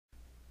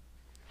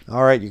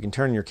All right, you can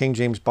turn your King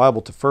James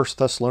Bible to 1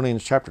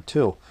 Thessalonians chapter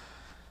 2.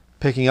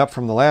 Picking up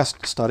from the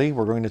last study,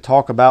 we're going to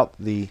talk about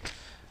the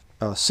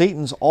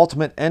Satan's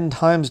ultimate end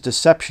times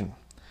deception.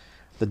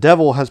 The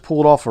devil has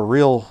pulled off a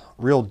real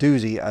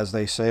doozy, as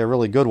they say, a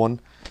really good one,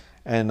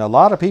 and a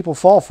lot of people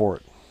fall for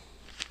it.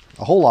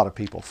 A whole lot of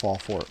people fall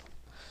for it.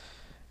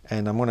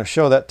 And I'm going to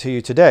show that to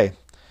you today.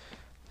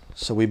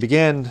 So we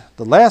began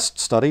the last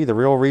study, the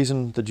real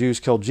reason the Jews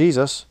killed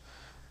Jesus,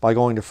 by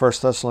going to 1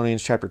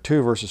 Thessalonians chapter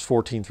 2, verses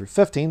 14 through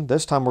 15.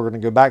 This time we're going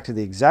to go back to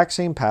the exact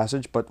same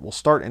passage, but we'll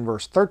start in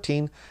verse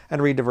 13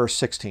 and read to verse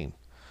 16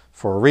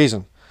 for a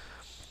reason.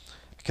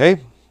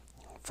 Okay,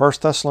 1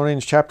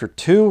 Thessalonians chapter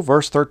 2,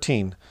 verse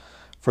 13.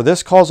 For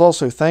this cause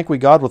also thank we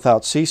God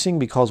without ceasing,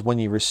 because when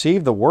ye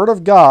received the word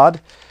of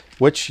God,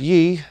 which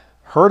ye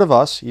heard of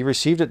us, ye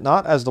received it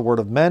not as the word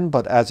of men,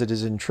 but as it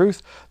is in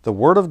truth the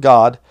word of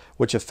God,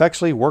 which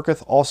effectually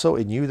worketh also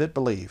in you that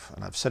believe.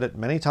 And I've said it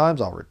many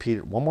times, I'll repeat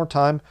it one more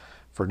time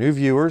for new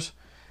viewers.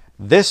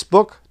 This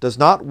book does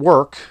not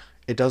work,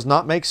 it does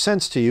not make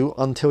sense to you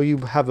until you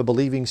have a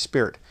believing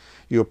spirit.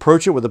 You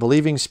approach it with a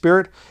believing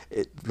spirit,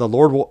 the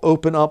Lord will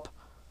open up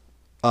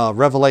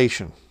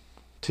revelation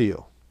to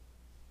you.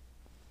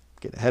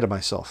 Getting ahead of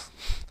myself.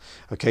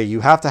 Okay,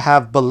 you have to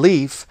have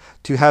belief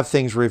to have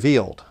things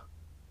revealed.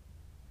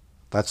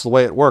 That's the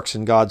way it works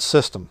in God's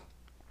system.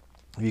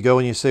 If you go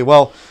and you say,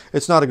 well,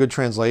 it's not a good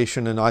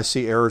translation and I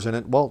see errors in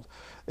it. Well,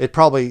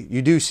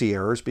 you do see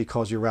errors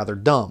because you're rather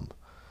dumb.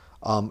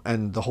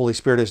 And the Holy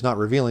Spirit is not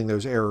revealing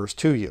those errors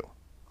to you.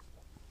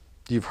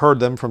 You've heard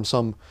them from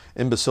some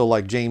imbecile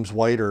like James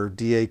White or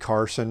D.A.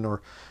 Carson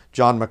or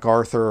John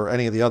MacArthur or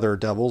any of the other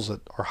devils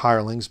that are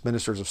hirelings,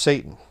 ministers of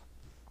Satan.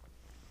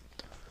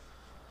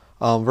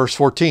 Verse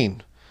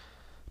 14.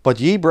 But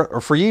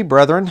for ye,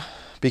 brethren,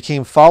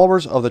 became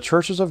followers of the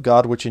churches of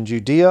God, which in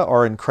Judea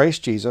are in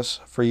Christ Jesus,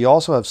 for ye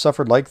also have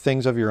suffered like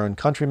things of your own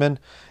countrymen,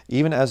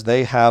 even as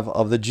they have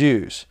of the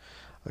Jews.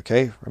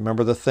 Okay,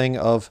 remember the thing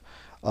of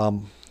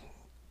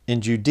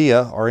in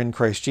Judea are in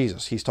Christ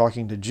Jesus. He's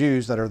talking to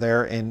Jews that are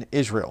there in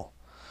Israel.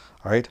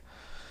 All right,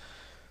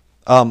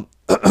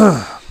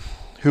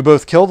 who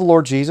both killed the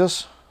Lord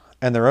Jesus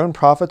and their own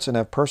prophets, and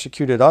have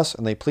persecuted us,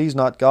 and they please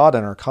not God,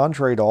 and are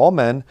contrary to all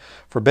men,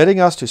 forbidding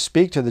us to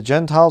speak to the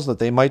Gentiles that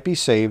they might be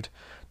saved,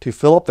 to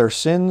fill up their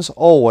sins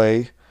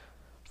alway.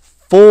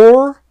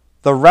 For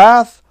the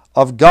wrath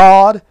of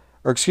God,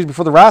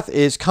 for the wrath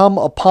is come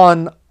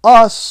upon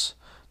us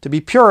to be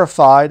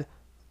purified.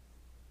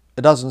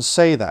 It doesn't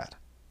say that.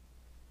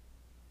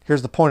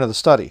 Here's the point of the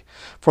study.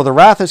 For the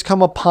wrath is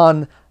come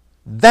upon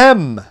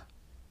them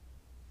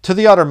to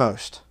the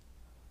uttermost.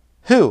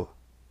 Who?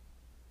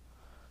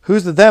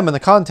 Who's the them in the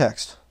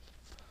context?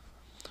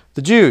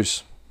 The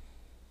Jews.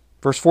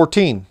 Verse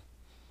 14.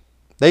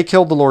 They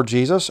killed the Lord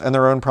Jesus and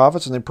their own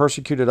prophets, and they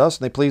persecuted us,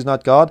 and they please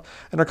not God,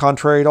 and are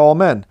contrary to all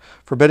men,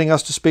 forbidding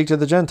us to speak to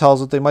the Gentiles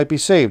that they might be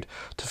saved,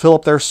 to fill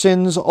up their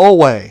sins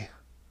alway.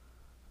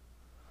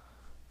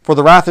 For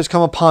the wrath is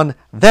come upon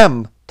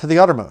them to the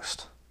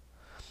uttermost.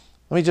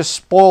 Let me just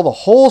spoil the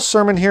whole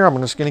sermon here. I'm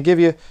just going to give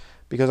you,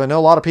 because I know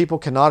a lot of people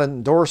cannot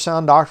endure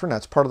sound doctrine.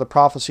 That's part of the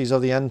prophecies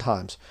of the end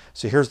times.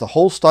 So here's the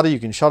whole study. You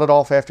can shut it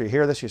off after you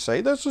hear this. You say,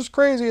 this is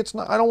crazy.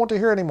 I don't want to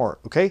hear it anymore.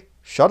 Okay,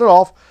 shut it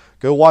off.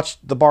 Go watch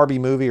the Barbie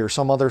movie or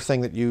some other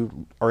thing that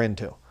you are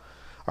into. All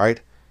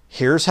right,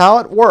 here's how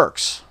it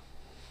works.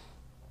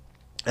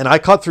 And I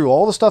cut through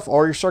all the stuff,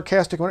 all your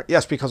sarcastic.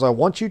 Yes, because I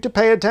want you to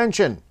pay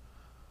attention.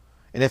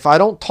 And if I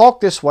don't talk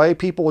this way,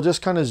 people will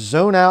just kind of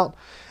zone out,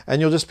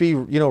 and you'll just be,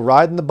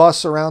 riding the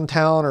bus around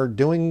town or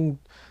doing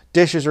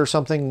dishes or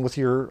something with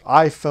your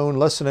iPhone,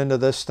 listening to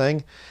this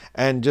thing,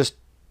 and just,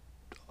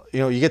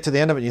 you get to the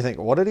end of it and you think,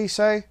 what did he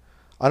say?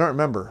 I don't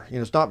remember.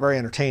 It's not very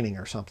entertaining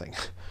or something.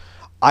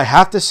 I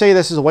have to say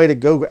this is a way to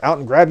go out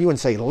and grab you and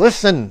say,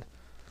 listen,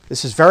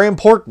 this is very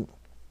important.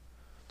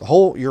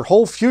 Your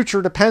whole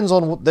future depends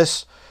on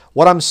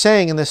what I'm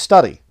saying in this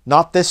study.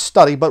 Not this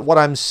study, but what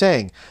I'm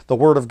saying, the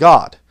Word of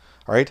God.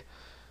 All right?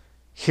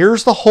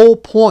 Here's the whole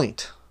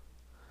point.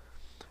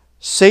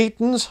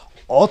 Satan's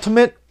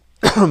ultimate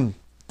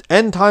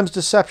end times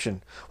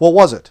deception. What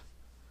was it?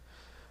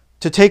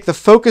 To take the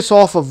focus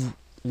off of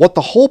what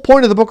the whole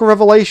point of the book of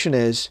Revelation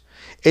is.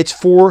 It's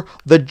for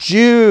the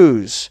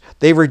Jews.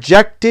 They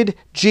rejected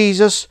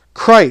Jesus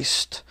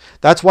Christ.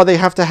 That's why they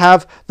have to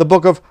have the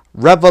book of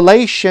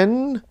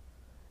Revelation,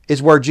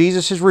 is where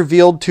Jesus is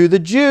revealed to the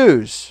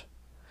Jews.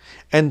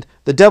 And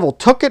the devil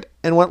took it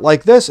and went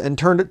like this and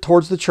turned it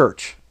towards the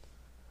church.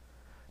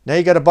 Now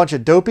you got a bunch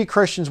of dopey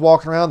Christians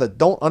walking around that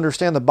don't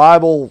understand the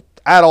Bible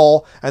at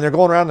all, and they're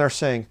going around and they're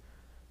saying,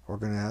 we're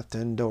going to have to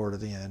endure to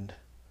the end.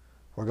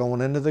 We're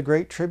going into the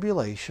great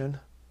tribulation.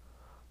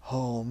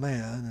 Oh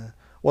man.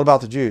 What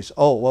about the Jews?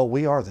 Oh, well,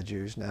 we are the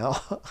Jews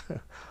now.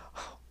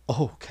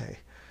 Okay.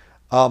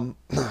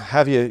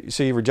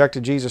 You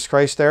rejected Jesus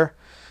Christ there,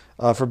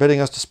 forbidding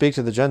us to speak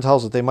to the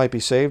Gentiles that they might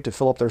be saved, to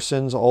fill up their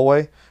sins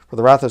alway, for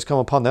the wrath has come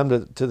upon them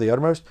to the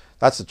uttermost.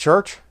 That's the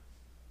church?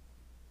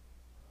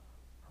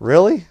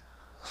 Really?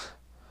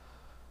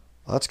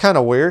 Well, that's kind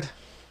of weird.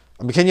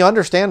 I mean, can you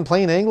understand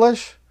plain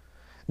English?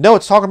 No,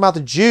 it's talking about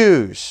the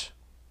Jews.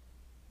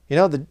 You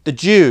know, the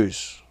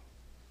Jews.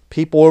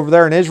 People over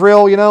there in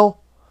Israel, you know.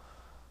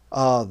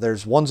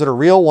 There's ones that are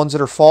real, ones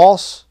that are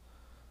false.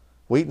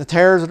 Wheat and the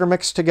tares that are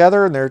mixed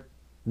together, and they're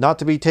not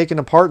to be taken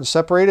apart and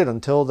separated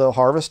until the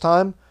harvest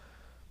time.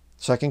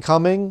 Second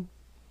coming.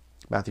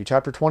 Matthew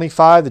chapter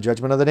 25, the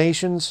judgment of the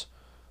nations.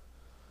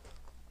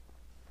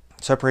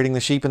 Separating the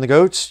sheep and the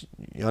goats.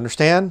 You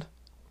understand?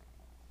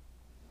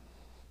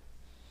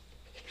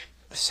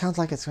 It sounds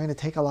like it's going to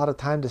take a lot of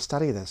time to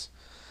study this.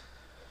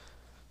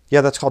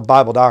 Yeah, that's called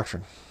Bible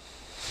doctrine.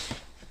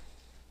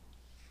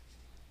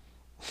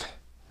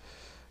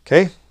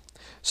 Okay,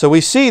 so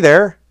we see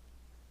there,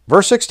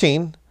 verse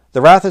 16, the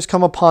wrath has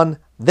come upon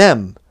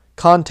them.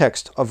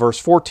 Context of verse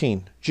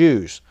 14,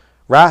 Jews.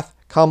 Wrath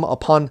come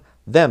upon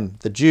them,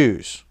 the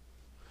Jews.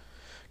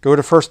 Go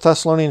to 1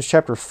 Thessalonians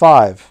chapter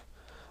 5,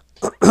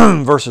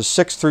 verses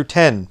 6 through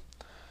 10.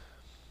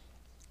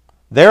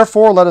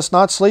 Therefore let us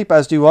not sleep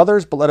as do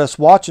others, but let us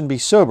watch and be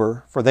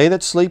sober. For they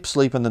that sleep,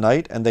 sleep in the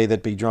night, and they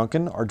that be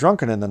drunken are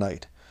drunken in the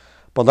night.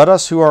 But let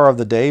us who are of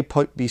the day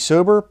be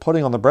sober,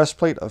 putting on the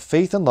breastplate of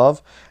faith and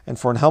love, and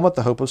for an helmet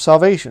the hope of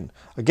salvation.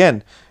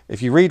 Again,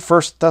 if you read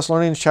 1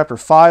 Thessalonians chapter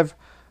 5,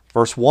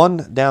 verse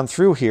 1 down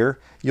through here,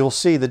 you'll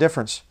see the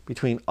difference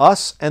between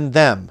us and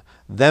them.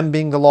 Them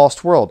being the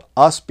lost world,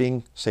 us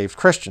being saved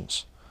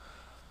Christians.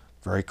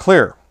 Very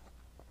clear.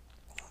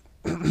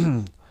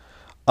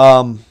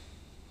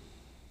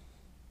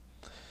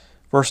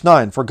 Verse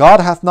 9, for God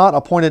hath not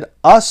appointed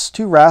us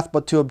to wrath,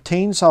 but to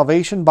obtain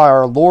salvation by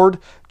our Lord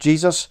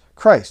Jesus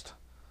Christ.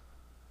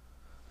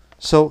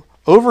 So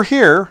over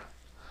here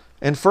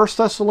in 1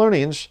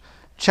 Thessalonians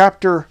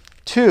chapter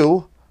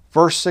 2,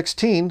 verse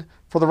 16,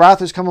 for the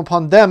wrath is come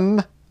upon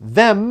them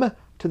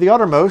to the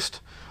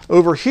uttermost.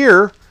 Over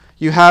here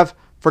you have,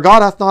 for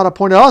God hath not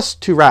appointed us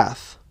to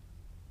wrath.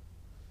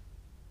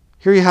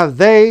 Here you have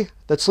they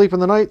that sleep in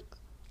the night,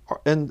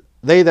 and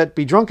they that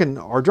be drunken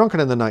are drunken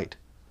in the night.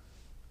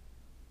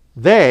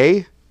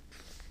 They,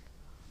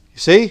 you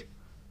see,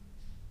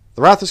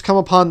 the wrath has come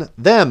upon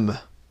them.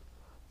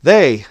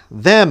 They,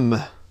 them.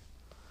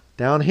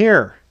 Down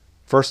here,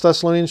 1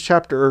 Thessalonians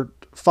chapter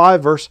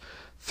 5, verse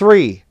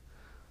 3.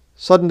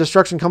 Sudden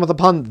destruction cometh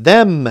upon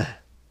them,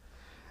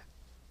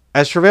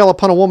 as travail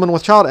upon a woman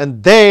with child,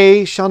 and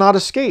they shall not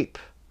escape.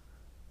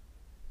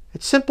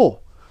 It's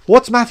simple.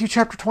 What's Matthew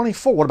chapter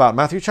 24? What about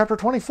Matthew chapter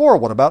 24?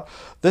 What about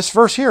this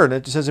verse here? And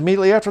it says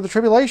immediately after the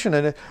tribulation.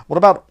 And what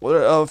about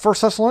 1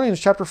 Thessalonians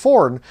chapter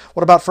 4? And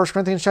what about 1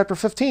 Corinthians chapter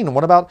 15? And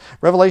what about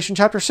Revelation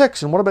chapter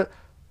 6? And what about...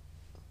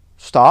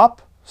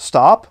 Stop.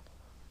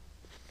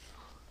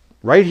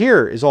 Right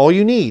here is all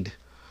you need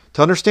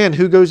to understand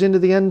who goes into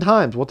the end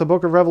times, what the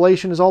book of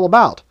Revelation is all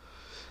about.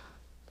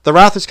 The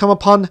wrath has come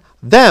upon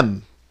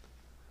them.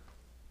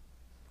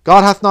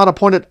 God hath not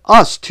appointed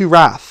us to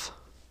wrath,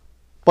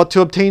 but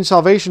to obtain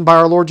salvation by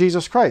our Lord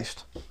Jesus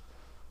Christ.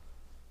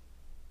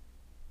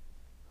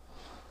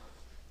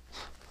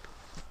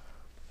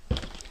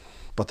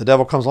 But the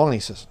devil comes along and he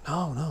says,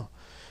 no,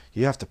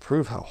 you have to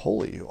prove how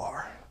holy you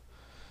are.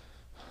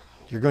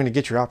 You're going to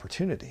get your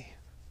opportunity.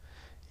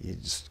 You're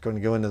just going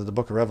to go into the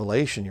book of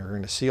Revelation. You're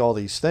going to see all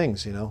these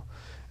things, you know,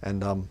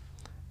 and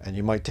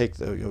you might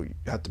you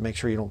have to make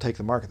sure you don't take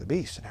the mark of the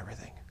beast and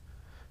everything,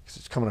 because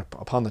it's coming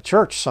upon the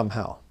church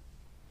somehow.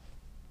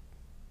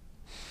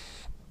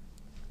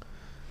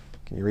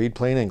 Can you read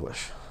plain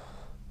English?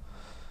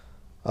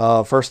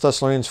 1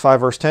 Thessalonians 5,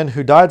 verse 10,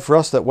 who died for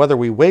us that whether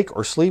we wake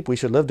or sleep, we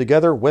should live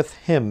together with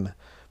him.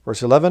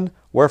 Verse 11,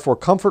 wherefore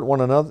comfort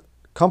one another,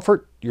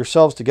 comfort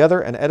yourselves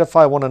together and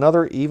edify one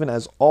another, even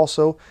as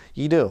also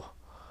ye do.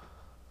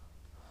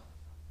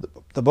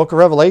 The book of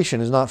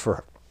Revelation is not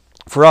for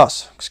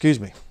us. Excuse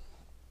me.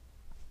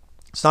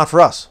 It's not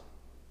for us.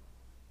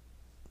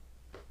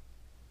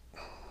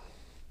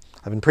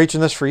 I've been preaching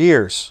this for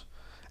years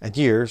and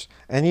years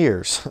and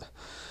years.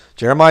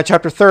 Jeremiah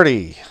chapter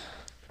 30.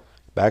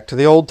 Back to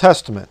the Old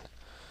Testament.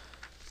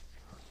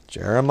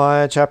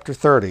 Jeremiah chapter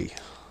 30.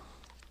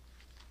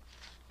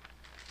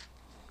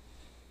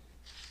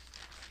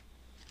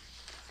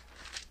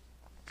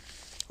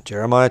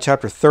 Jeremiah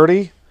chapter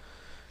 30,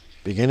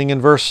 beginning in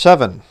verse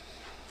 7.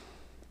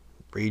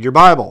 Read your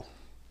Bible.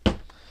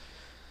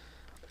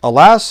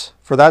 Alas,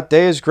 for that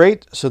day is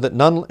great, so that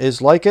none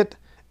is like it.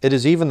 It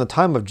is even the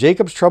time of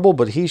Jacob's trouble,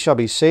 but he shall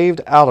be saved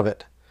out of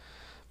it.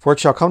 For it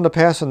shall come to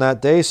pass in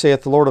that day,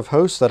 saith the Lord of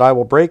hosts, that I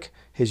will break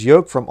his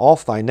yoke from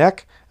off thy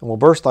neck, and will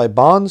burst thy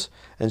bonds,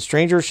 and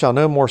strangers shall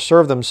no more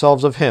serve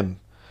themselves of him.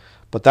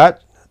 But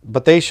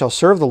they shall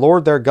serve the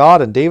Lord their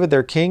God, and David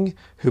their king,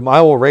 whom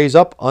I will raise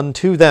up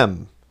unto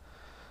them.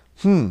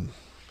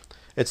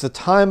 It's the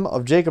time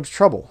of Jacob's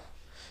trouble.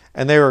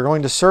 And they are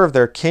going to serve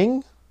their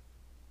king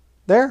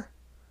there.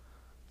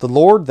 The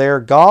Lord their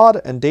God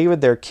and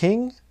David their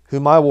king,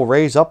 whom I will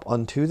raise up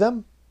unto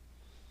them.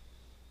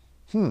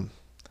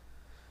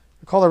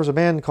 Recall there was a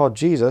man called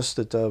Jesus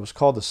that was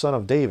called the Son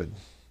of David.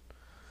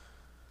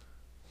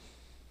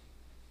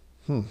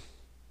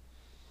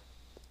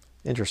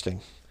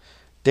 Interesting.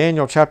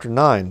 Daniel chapter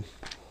 9.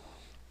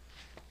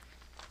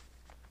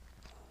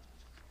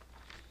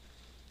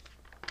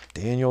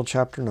 Daniel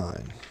chapter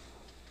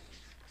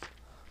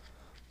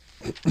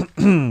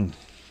 9.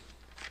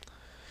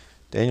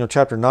 Daniel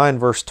chapter 9,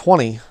 verse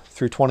 20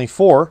 through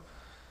 24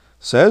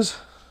 says,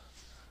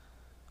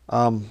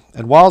 and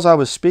whiles I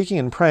was speaking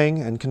and praying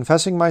and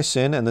confessing my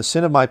sin and the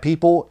sin of my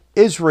people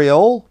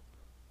Israel,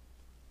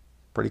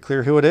 pretty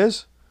clear who it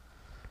is,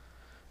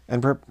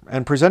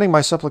 and presenting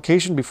my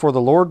supplication before the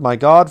Lord my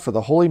God for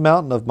the holy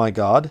mountain of my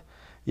God,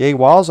 yea,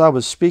 whiles I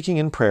was speaking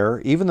in prayer,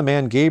 even the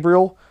man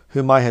Gabriel,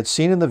 whom I had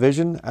seen in the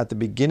vision at the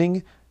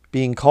beginning,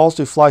 being caused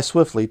to fly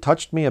swiftly,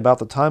 touched me about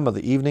the time of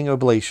the evening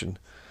oblation.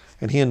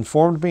 And he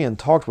informed me and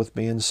talked with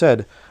me and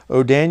said,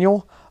 O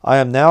Daniel, I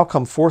am now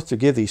come forth to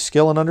give thee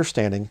skill and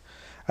understanding.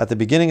 At the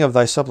beginning of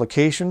thy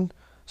supplications,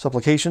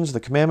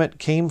 the commandment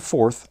came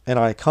forth, and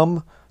I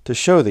come to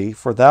show thee,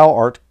 for thou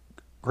art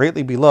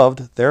greatly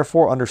beloved.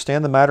 Therefore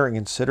understand the matter and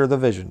consider the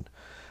vision.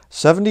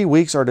 70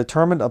 weeks are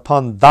determined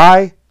upon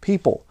thy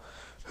people.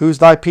 Who's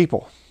thy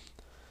people?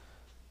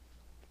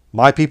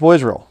 My people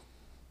Israel.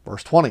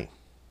 Verse 20.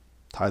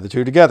 Tie the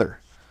two together.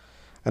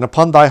 And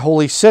upon thy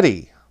holy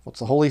city. What's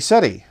the holy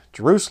city?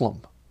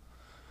 Jerusalem.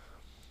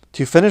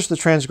 To finish the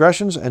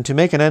transgressions and to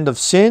make an end of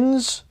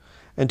sins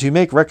and to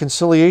make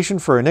reconciliation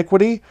for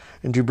iniquity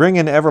and to bring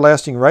in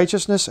everlasting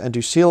righteousness and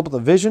to seal up the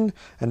vision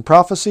and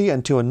prophecy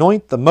and to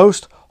anoint the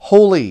most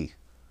holy.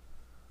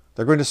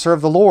 They're going to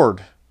serve the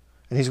Lord,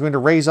 and he's going to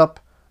raise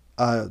up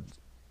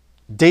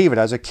David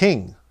as a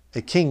king,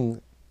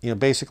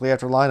 basically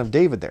after the line of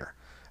David there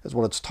is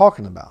what it's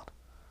talking about.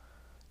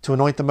 To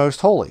anoint the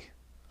most holy.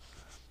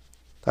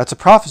 That's a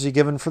prophecy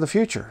given for the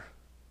future.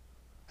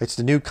 It's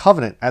the new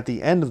covenant at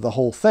the end of the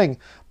whole thing,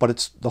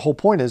 but the whole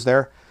point is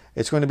there,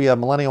 it's going to be a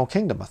millennial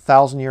kingdom, a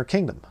 1,000-year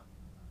kingdom,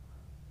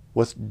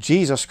 with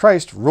Jesus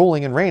Christ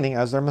ruling and reigning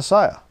as their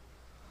Messiah.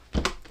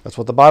 That's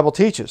what the Bible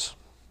teaches.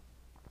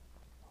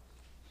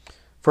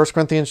 1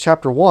 Corinthians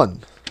chapter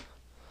 1.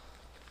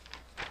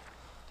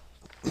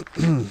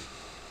 1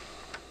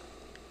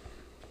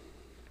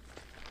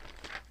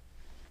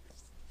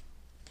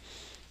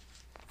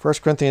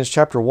 Corinthians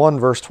chapter 1,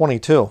 verse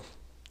 22.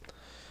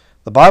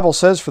 The Bible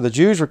says, for the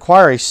Jews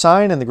require a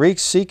sign and the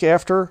Greeks seek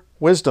after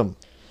wisdom.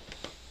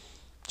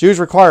 Jews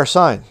require a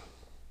sign.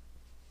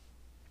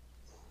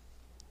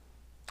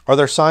 Are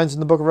there signs in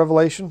the book of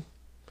Revelation?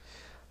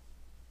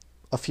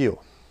 A few.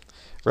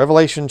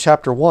 Revelation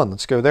chapter 1,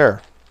 let's go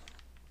there.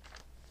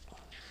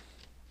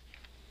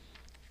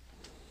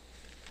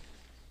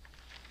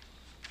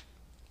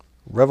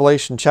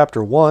 Revelation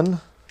chapter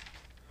 1,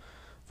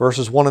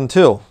 verses 1 and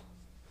 2.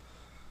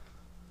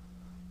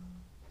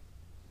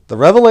 The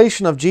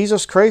revelation of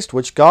Jesus Christ,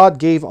 which God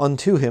gave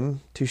unto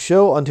him, to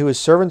show unto his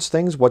servants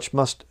things which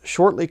must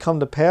shortly come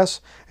to pass,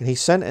 and he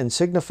sent and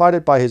signified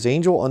it by his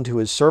angel unto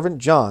his servant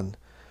John,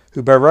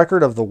 who bare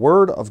record of the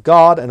word of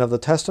God and of the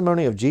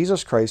testimony of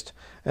Jesus Christ,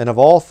 and of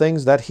all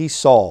things that he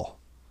saw.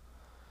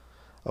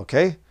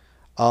 Okay?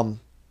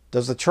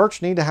 Does the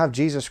church need to have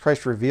Jesus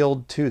Christ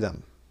revealed to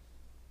them?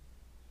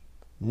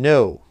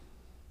 No.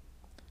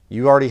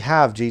 You already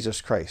have Jesus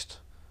Christ.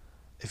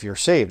 If you're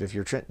saved, if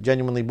you're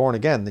genuinely born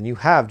again, then you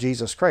have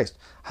Jesus Christ.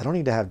 I don't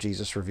need to have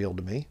Jesus revealed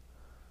to me.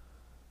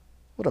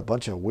 What a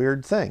bunch of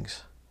weird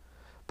things.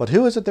 But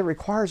who is it that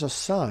requires a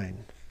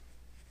sign?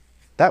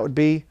 That would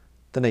be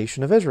the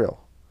nation of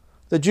Israel.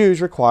 The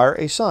Jews require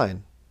a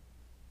sign.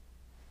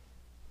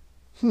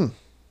 Show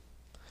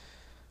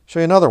you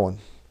another one.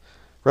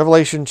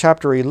 Revelation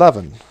chapter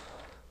 11.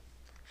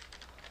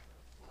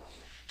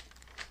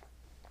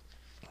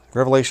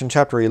 Revelation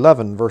chapter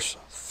 11, verse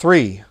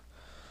 3.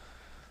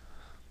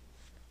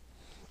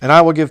 And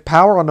I will give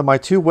power unto my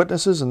 2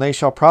 witnesses, and they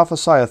shall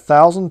prophesy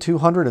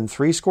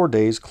 1,260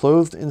 days,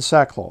 clothed in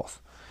sackcloth.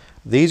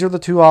 These are the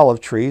 2 olive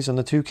trees and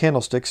the 2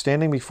 candlesticks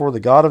standing before the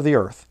God of the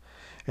earth.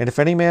 And if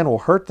any man will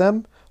hurt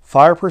them,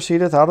 fire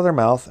proceedeth out of their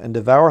mouth, and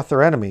devoureth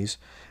their enemies.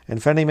 And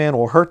if any man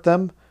will hurt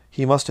them,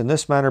 he must in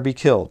this manner be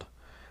killed.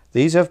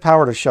 These have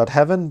power to shut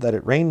heaven, that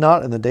it rain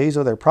not in the days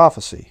of their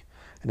prophecy,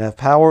 and have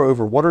power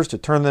over waters to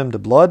turn them to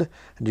blood,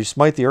 and to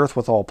smite the earth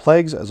with all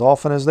plagues, as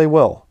often as they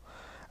will.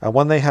 And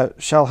when they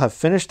shall have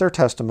finished their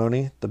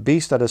testimony, the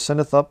beast that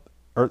ascendeth out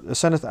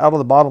of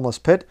the bottomless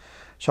pit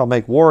shall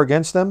make war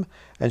against them,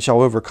 and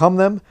shall overcome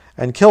them,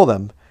 and kill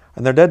them.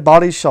 And their dead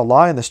bodies shall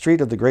lie in the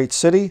street of the great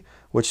city,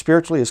 which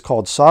spiritually is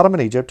called Sodom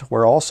and Egypt,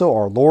 where also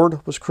our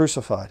Lord was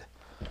crucified.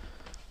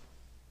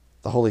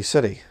 The holy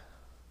city.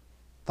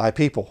 Thy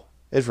people,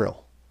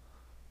 Israel.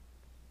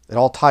 It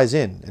all ties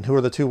in. And who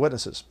are the 2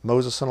 witnesses?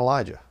 Moses and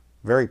Elijah.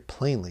 Very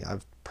plainly.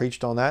 I've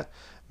preached on that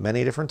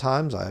many different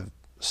times. I've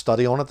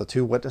study on it, the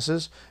 2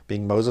 witnesses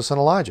being Moses and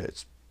Elijah.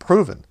 It's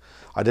proven.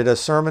 I did a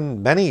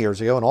sermon many years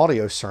ago, an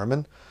audio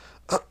sermon,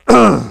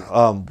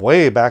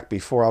 way back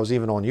before I was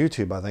even on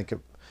YouTube, I think, if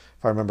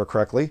I remember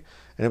correctly,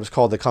 and it was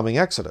called The Coming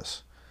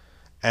Exodus.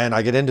 And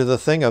I get into the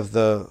thing of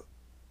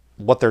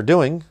what they're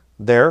doing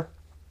there,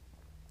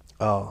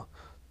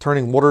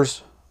 turning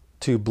waters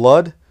to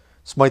blood,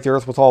 smite the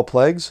earth with all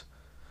plagues,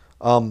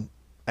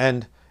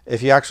 and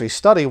if you actually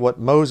study what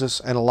Moses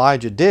and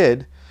Elijah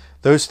did,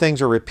 those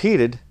things are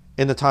repeated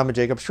in the time of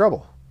Jacob's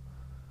trouble.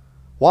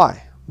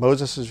 Why?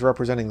 Moses is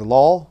representing the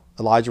law.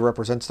 Elijah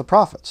represents the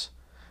prophets.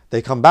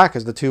 They come back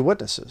as the two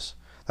witnesses.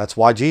 That's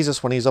why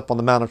Jesus, when he's up on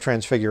the Mount of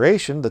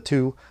Transfiguration, the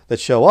two that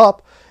show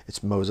up,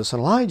 it's Moses and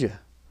Elijah.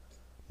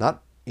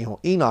 Not,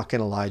 Enoch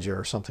and Elijah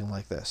or something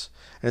like this.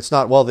 And it's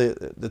not, well,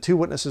 the two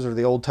witnesses are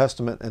the Old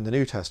Testament and the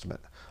New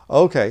Testament.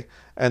 Okay,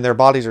 and their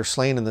bodies are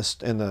slain in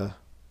the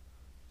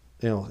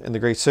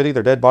great city.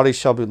 Their dead bodies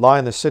shall lie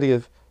in the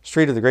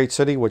street of the great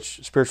city,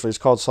 which spiritually is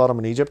called Sodom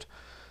and Egypt.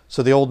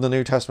 So the Old and the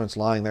New Testament's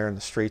lying there in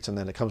the streets, and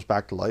then it comes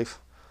back to life.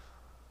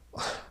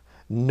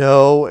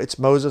 No, it's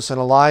Moses and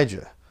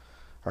Elijah.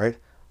 All right.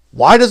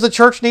 Why does the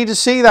church need to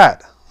see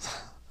that?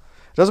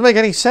 It doesn't make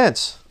any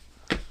sense.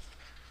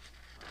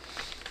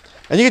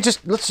 And you can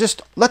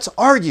let's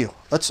argue.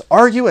 Let's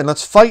argue and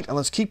let's fight and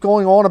let's keep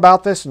going on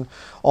about this and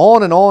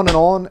on and on and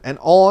on and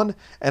on.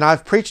 And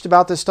I've preached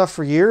about this stuff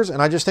for years,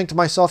 and I just think to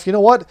myself, you know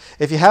what?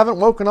 If you haven't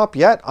woken up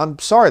yet, I'm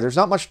sorry. There's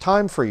not much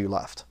time for you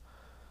left.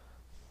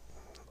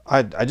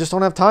 I just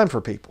don't have time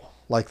for people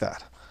like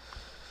that.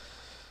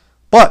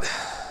 But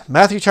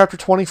Matthew chapter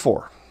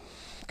 24.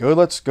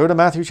 Let's go to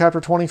Matthew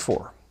chapter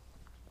 24.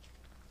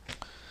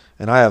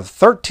 And I have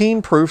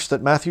 13 proofs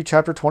that Matthew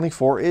chapter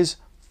 24 is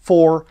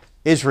for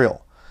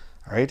Israel.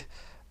 All right.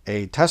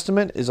 A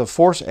testament is a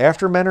force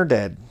after men are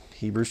dead.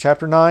 Hebrews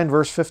chapter 9,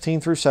 verse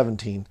 15 through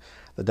 17.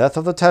 The death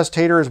of the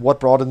testator is what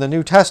brought in the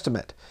New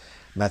Testament.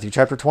 Matthew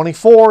chapter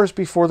 24 is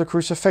before the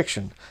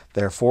crucifixion.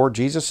 Therefore,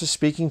 Jesus is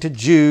speaking to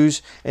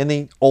Jews in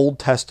the Old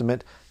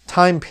Testament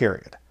time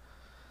period.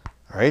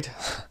 All right.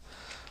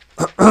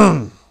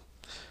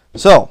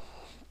 So,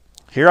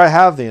 here I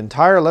have the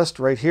entire list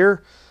right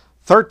here.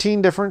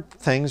 13 different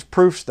things,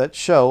 proofs that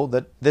show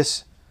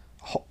that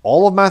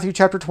all of Matthew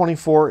chapter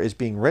 24 is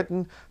being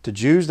written to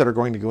Jews that are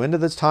going to go into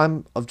this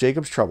time of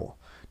Jacob's trouble.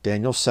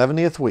 Daniel's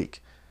 70th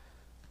week.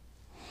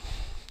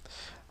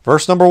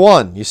 Verse number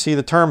 1, you see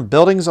the term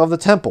buildings of the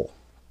temple.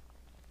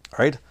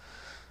 All right.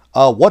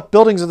 What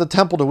buildings of the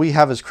temple do we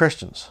have as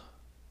Christians?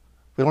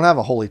 We don't have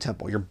a holy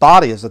temple. Your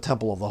body is the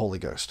temple of the Holy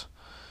Ghost.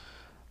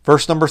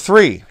 Verse number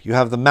 3, you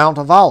have the Mount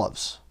of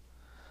Olives.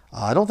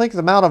 I don't think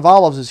the Mount of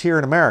Olives is here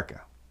in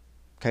America.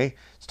 Okay.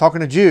 It's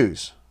talking to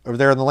Jews over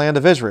there in the land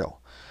of Israel.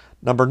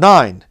 Number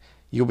 9,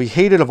 you'll be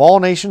hated of all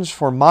nations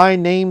for my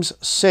name's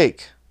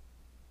sake.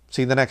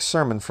 See the next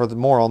sermon for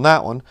more on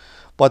that one.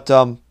 But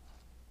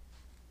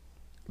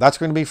that's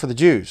going to be for the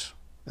Jews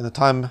in the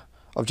time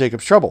of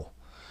Jacob's trouble.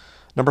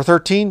 Number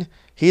 13,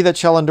 he that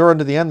shall endure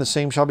unto the end, the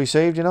same shall be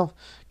saved.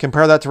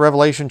 Compare that to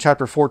Revelation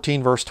chapter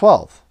 14, verse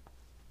 12.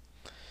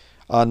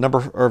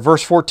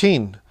 Verse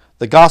 14,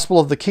 the gospel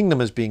of the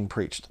kingdom is being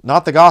preached,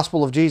 not the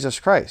gospel of Jesus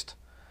Christ.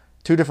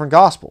 Two different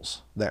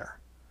gospels there.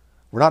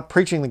 We're not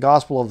preaching the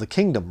gospel of the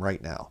kingdom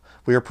right now.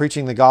 We are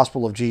preaching the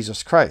gospel of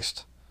Jesus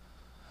Christ.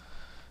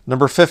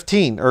 Verse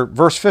 15,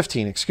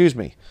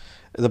 the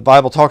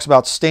Bible talks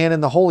about stand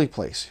in the holy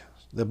place.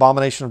 The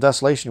abomination of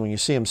desolation, when you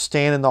see him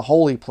stand in the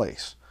holy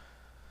place.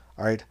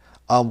 All right.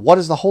 What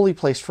is the holy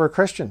place for a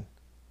Christian?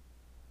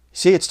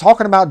 See, it's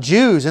talking about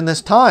Jews in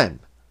this time.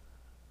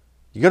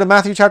 You go to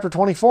Matthew chapter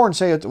 24 and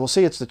say, well,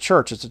 see, it's the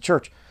church. It's the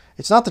church.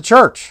 It's not the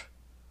church.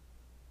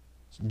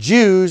 It's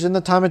Jews in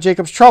the time of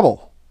Jacob's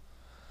trouble.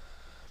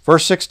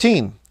 Verse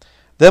 16,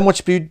 them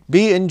which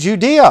be in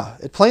Judea.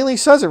 It plainly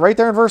says it right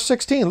there in verse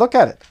 16. Look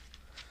at it.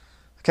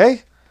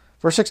 Okay.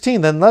 Verse 16,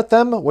 then let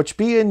them which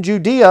be in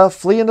Judea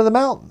flee into the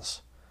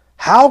mountains.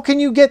 How can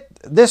you get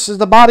this as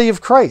the body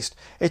of Christ?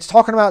 It's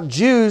talking about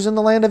Jews in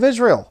the land of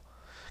Israel.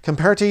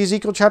 Compared to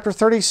Ezekiel chapter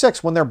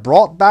 36, when they're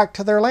brought back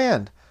to their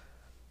land.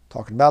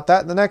 Talking about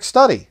that in the next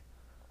study.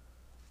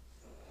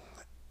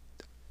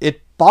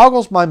 It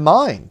boggles my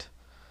mind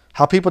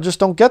how people just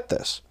don't get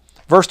this.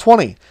 Verse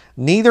 20,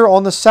 neither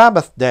on the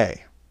Sabbath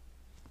day.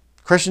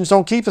 Christians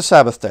don't keep the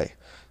Sabbath day.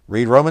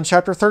 Read Romans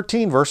chapter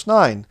 13, verse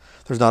 9.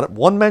 There's not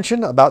one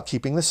mention about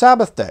keeping the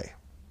Sabbath day.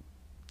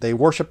 They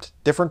worshipped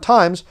different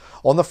times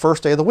on the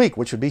first day of the week,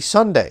 which would be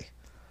Sunday.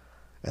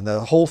 And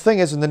the whole thing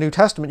is, in the New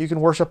Testament, you can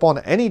worship on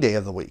any day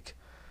of the week.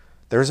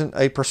 There isn't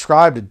a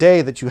prescribed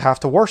day that you have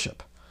to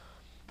worship.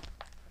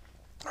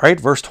 All right,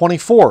 verse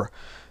 24,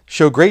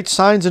 show great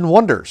signs and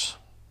wonders.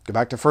 Go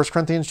back to 1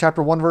 Corinthians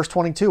chapter 1, verse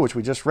 22, which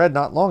we just read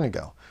not long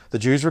ago. The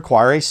Jews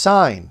require a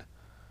sign.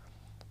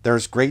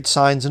 There's great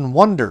signs and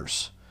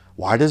wonders.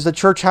 Why does the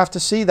church have to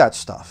see that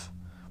stuff?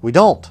 We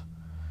don't.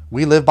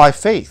 We live by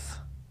faith.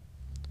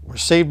 We're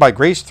saved by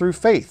grace through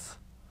faith.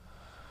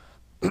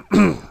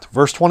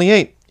 Verse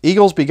 28,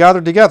 eagles be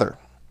gathered together.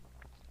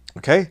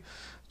 Okay,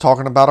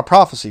 talking about a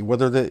prophecy.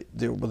 Whether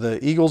the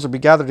eagles will be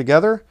gathered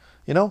together,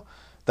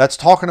 that's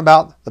talking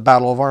about the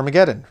Battle of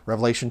Armageddon,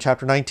 Revelation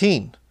chapter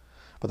 19.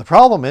 But the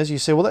problem is, you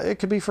say, well, it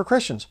could be for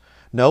Christians.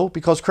 No,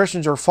 because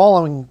Christians are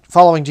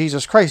following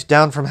Jesus Christ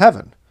down from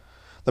heaven.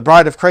 The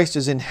bride of Christ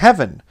is in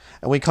heaven,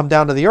 and we come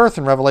down to the earth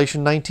in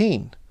Revelation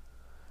 19.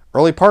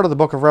 Early part of the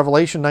book of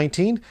Revelation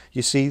 19,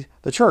 you see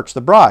the church,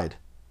 the bride.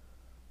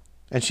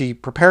 And she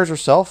prepares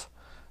herself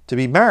to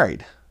be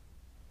married.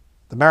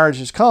 the marriage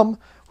has come,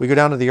 we go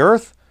down to the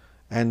earth,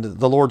 and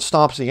the Lord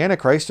stomps the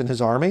Antichrist and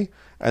his army,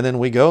 and then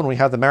we go and we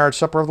have the marriage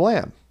supper of the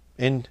Lamb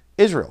in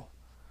Israel.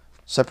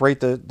 Separate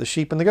the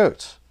sheep and the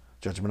goats.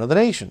 Judgment of the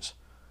nations.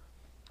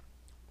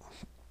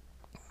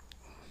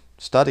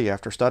 Study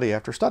after study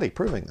after study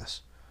proving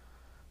this.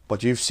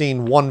 But you've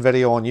seen one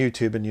video on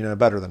YouTube and you know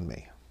better than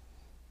me.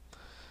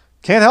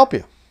 Can't help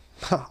you.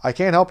 I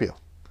can't help you.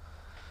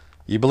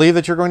 You believe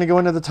that you're going to go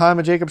into the time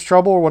of Jacob's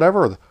trouble or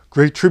whatever, or the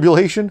great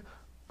tribulation?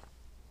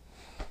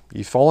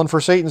 You've fallen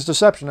for Satan's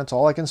deception. That's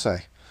all I can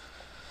say.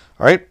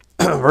 All right.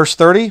 Verse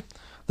 30.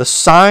 The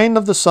sign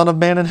of the Son of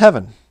Man in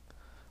heaven.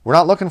 We're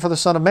not looking for the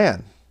Son of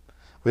Man.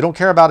 We don't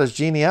care about his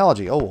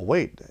genealogy. Oh, well,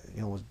 wait.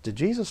 Did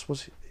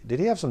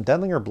he have some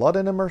Denlinger blood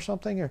in him or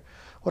something? Or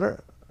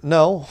what?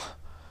 No.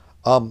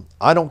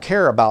 I don't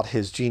care about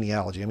his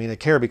genealogy. I mean, I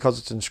care because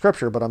it's in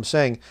Scripture, but I'm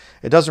saying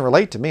it doesn't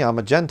relate to me. I'm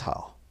a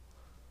Gentile.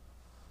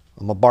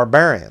 I'm a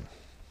barbarian.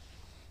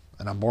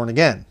 And I'm born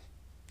again.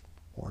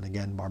 Born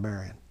again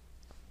barbarian.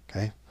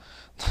 Okay.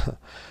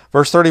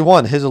 Verse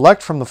 31, his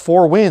elect from the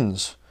four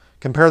winds.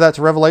 Compare that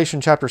to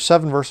Revelation chapter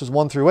 7, verses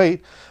 1 through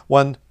 8,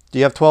 when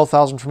you have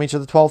 12,000 from each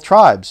of the 12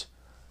 tribes.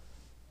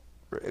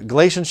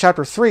 Galatians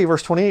chapter 3,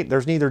 verse 28,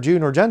 there's neither Jew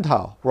nor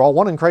Gentile. We're all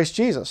one in Christ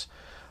Jesus.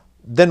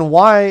 Then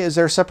why is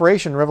there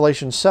separation in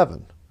Revelation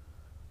 7?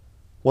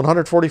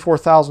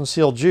 144,000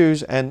 sealed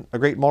Jews and a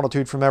great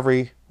multitude from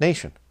every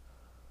nation.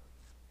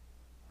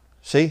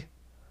 See?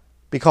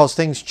 Because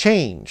things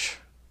change.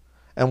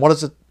 And what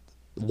is it?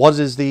 What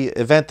is the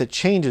event that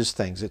changes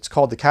things? It's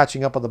called the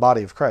catching up of the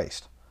body of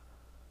Christ.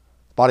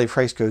 The body of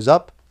Christ goes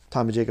up,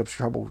 time of Jacob's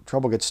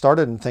trouble gets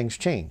started, and things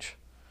change.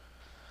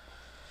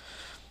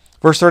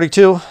 Verse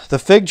 32, the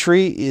fig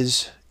tree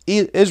is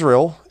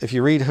Israel, if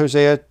you read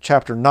Hosea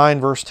chapter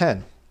 9, verse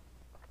 10.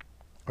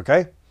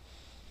 Okay?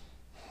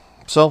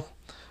 So,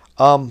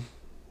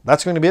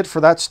 that's going to be it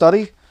for that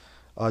study.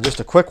 Just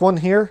a quick one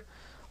here,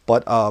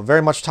 but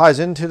very much ties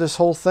into this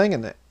whole thing.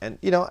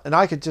 And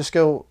I could just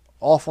go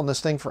off on this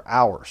thing for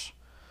hours,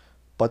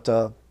 but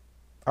I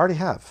already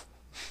have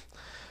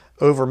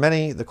over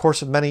the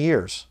course of many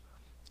years,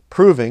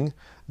 proving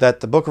that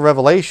the book of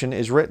Revelation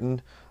is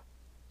written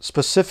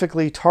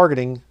specifically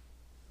targeting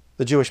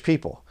the Jewish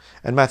people.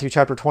 And Matthew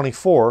chapter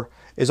 24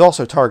 is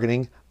also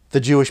targeting the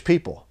Jewish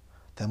people,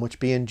 them which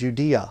be in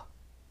Judea,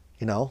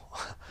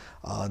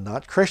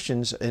 not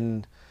Christians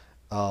in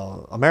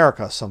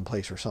America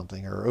someplace or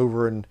something, or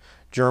over in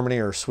Germany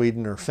or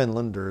Sweden or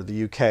Finland or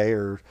the UK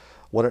or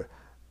whatever.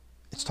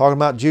 It's talking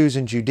about Jews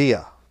in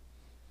Judea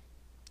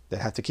that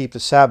have to keep the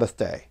Sabbath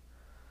day,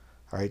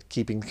 all right,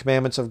 keeping the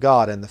commandments of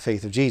God and the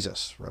faith of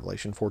Jesus.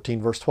 Revelation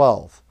 14, verse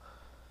 12.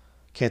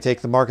 Can't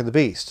take the mark of the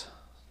beast.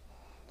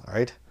 All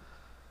right.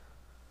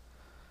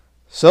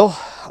 So,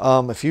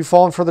 if you've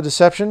fallen for the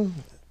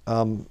deception,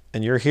 and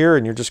you're here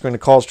and you're just going to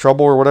cause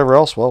trouble or whatever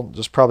else, well,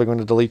 just probably going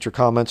to delete your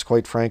comments,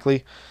 quite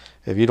frankly.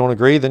 If you don't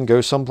agree, then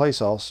go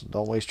someplace else.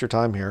 Don't waste your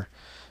time here.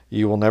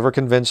 You will never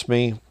convince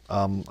me.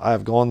 I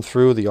have gone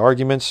through the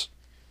arguments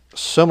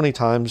so many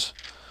times,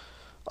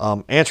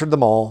 answered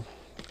them all,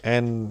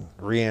 and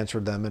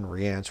re-answered them and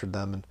re-answered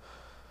them.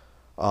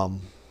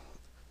 And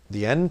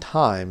the end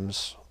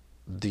times,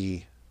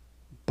 the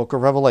book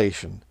of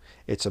Revelation,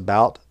 it's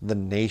about the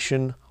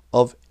nation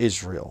of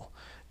Israel.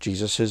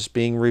 Jesus is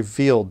being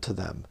revealed to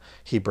them.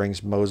 He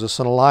brings Moses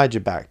and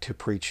Elijah back to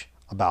preach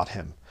about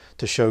him,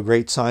 to show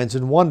great signs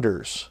and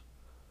wonders.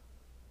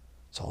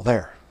 It's all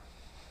there.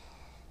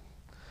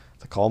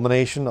 The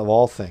culmination of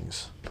all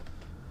things.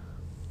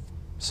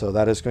 So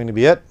that is going to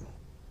be it.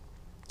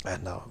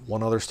 And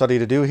one other study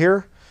to do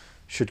here.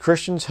 Should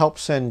Christians help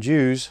send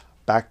Jews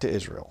back to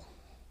Israel?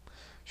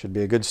 Should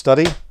be a good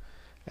study.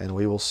 And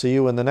we will see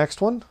you in the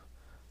next one.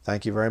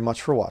 Thank you very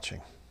much for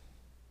watching.